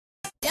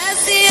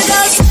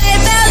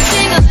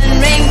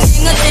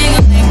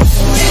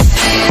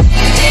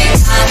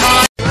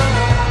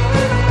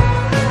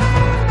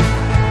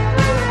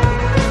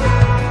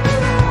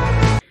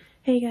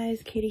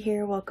Katie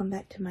here. Welcome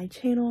back to my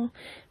channel.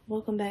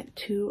 Welcome back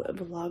to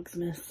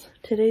Vlogsmas.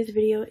 Today's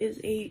video is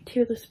a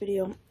tier list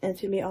video, and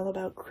it's gonna be all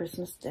about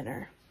Christmas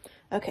dinner.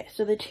 Okay,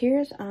 so the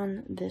tiers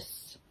on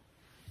this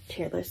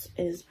tier list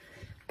is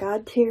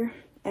God tier,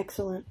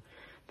 excellent,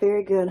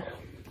 very good,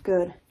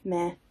 good,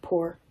 meh,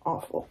 poor,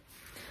 awful.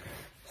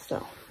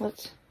 So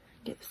let's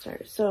get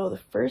started. So the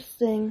first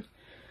thing,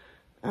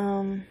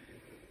 what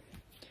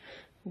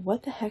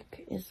the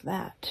heck is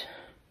that?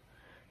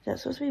 Is that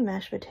supposed to be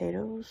mashed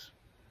potatoes?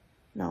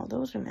 No,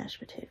 those are mashed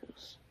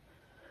potatoes.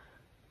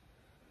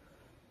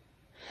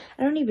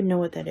 I don't even know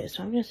what that is,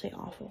 so I'm gonna say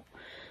awful.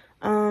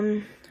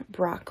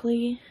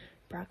 Broccoli.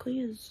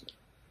 Broccoli is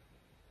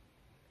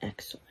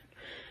excellent.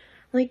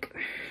 Like,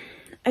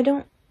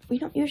 we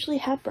don't usually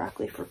have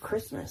broccoli for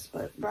Christmas,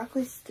 but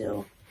broccoli's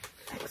still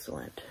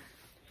excellent.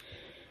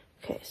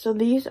 Okay, so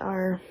these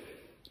are,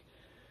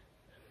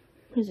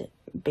 what is it?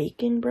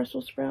 Bacon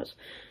Brussels sprouts?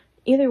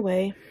 Either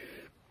way,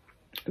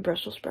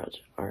 Brussels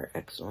sprouts are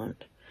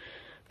excellent.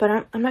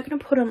 But I'm not going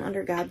to put them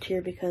under God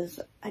tier because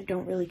I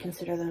don't really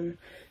consider them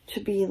to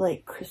be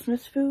like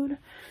Christmas food,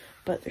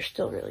 but they're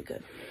still really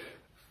good.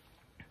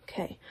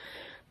 Okay,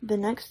 the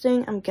next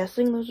thing, I'm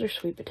guessing those are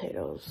sweet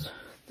potatoes.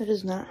 That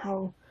is not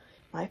how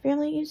my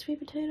family eats sweet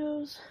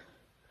potatoes,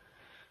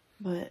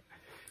 but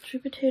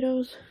sweet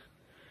potatoes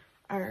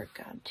are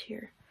God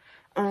tier.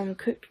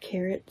 Cooked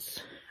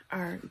carrots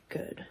are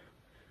good.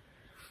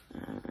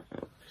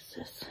 What is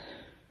this?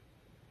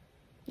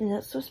 Is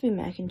that supposed to be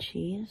mac and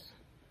cheese?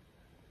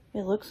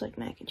 It looks like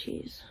mac and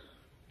cheese.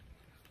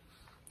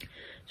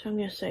 So I'm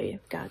going to say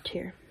God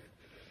tier.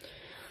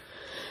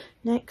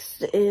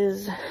 Next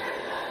is,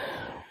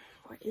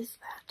 what is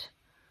that?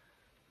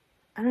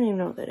 I don't even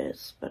know what that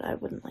is, but I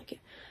wouldn't like it.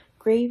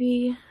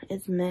 Gravy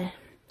is meh.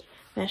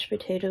 Mashed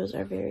potatoes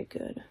are very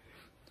good.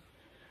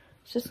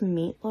 Is this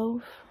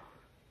meatloaf?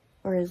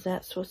 Or is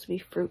that supposed to be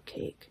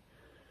fruitcake?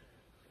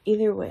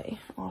 Either way,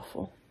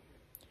 awful.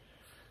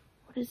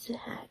 What is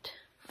that?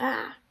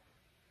 Ah!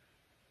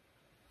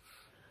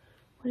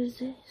 What is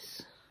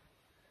this?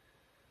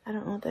 I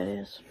don't know what that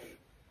is.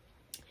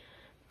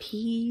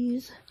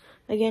 Peas.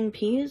 Again,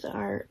 peas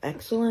are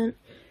excellent,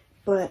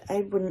 but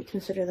I wouldn't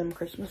consider them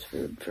Christmas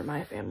food for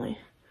my family.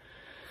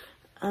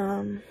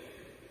 Are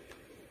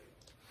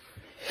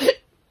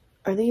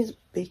these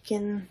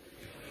bacon?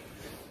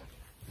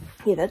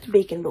 Yeah, that's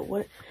bacon, but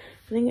what?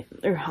 I think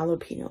they're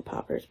jalapeno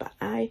poppers, but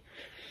I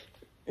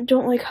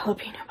don't like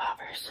jalapeno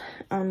poppers.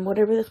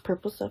 Whatever this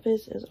purple stuff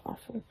is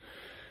awful.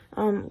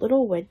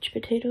 Little wedge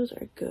potatoes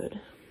are good.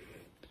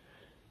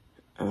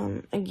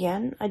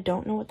 Again, I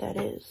don't know what that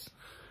is.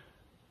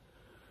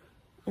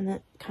 And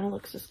that kind of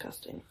looks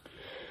disgusting.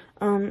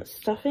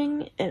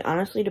 Stuffing, it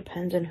honestly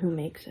depends on who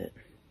makes it.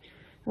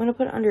 I'm going to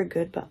put it under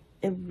good, but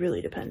it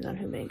really depends on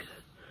who makes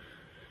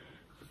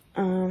it.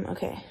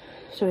 Okay.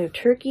 So we have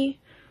turkey.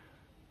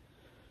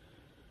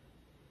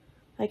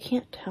 I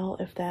can't tell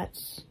if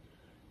that's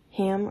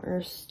ham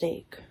or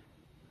steak.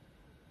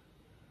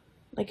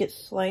 Like, it's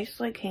sliced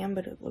like ham,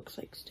 but it looks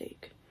like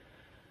steak.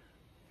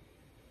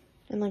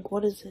 And, like,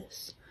 what is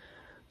this?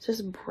 Is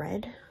this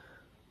bread?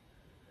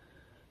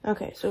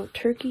 Okay, so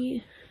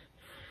turkey,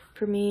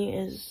 for me,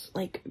 is,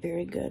 like,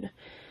 very good.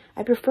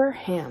 I prefer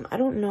ham. I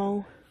don't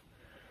know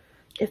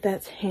if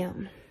that's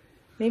ham.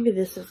 Maybe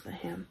this is the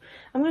ham.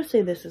 I'm gonna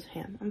say this is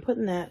ham. I'm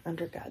putting that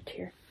under God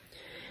tier.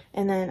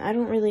 And then, I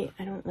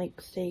don't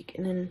like steak.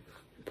 And then,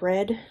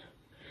 bread.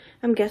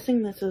 I'm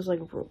guessing this is,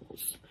 like,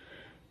 rolls.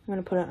 I'm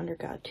going to put it under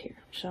God tier.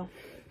 So,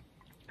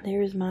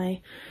 there's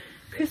my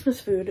Christmas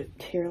food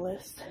tier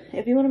list.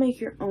 If you want to make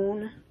your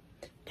own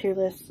tier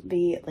list,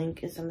 the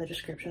link is in the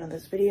description of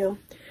this video.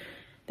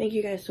 Thank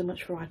you guys so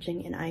much for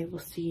watching, and I will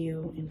see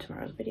you in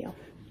tomorrow's video.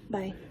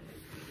 Bye.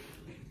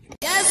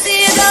 Yeah,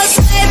 see those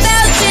sleigh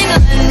bells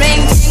jingling,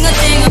 ring, tingle,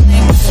 tingle,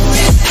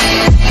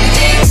 ring.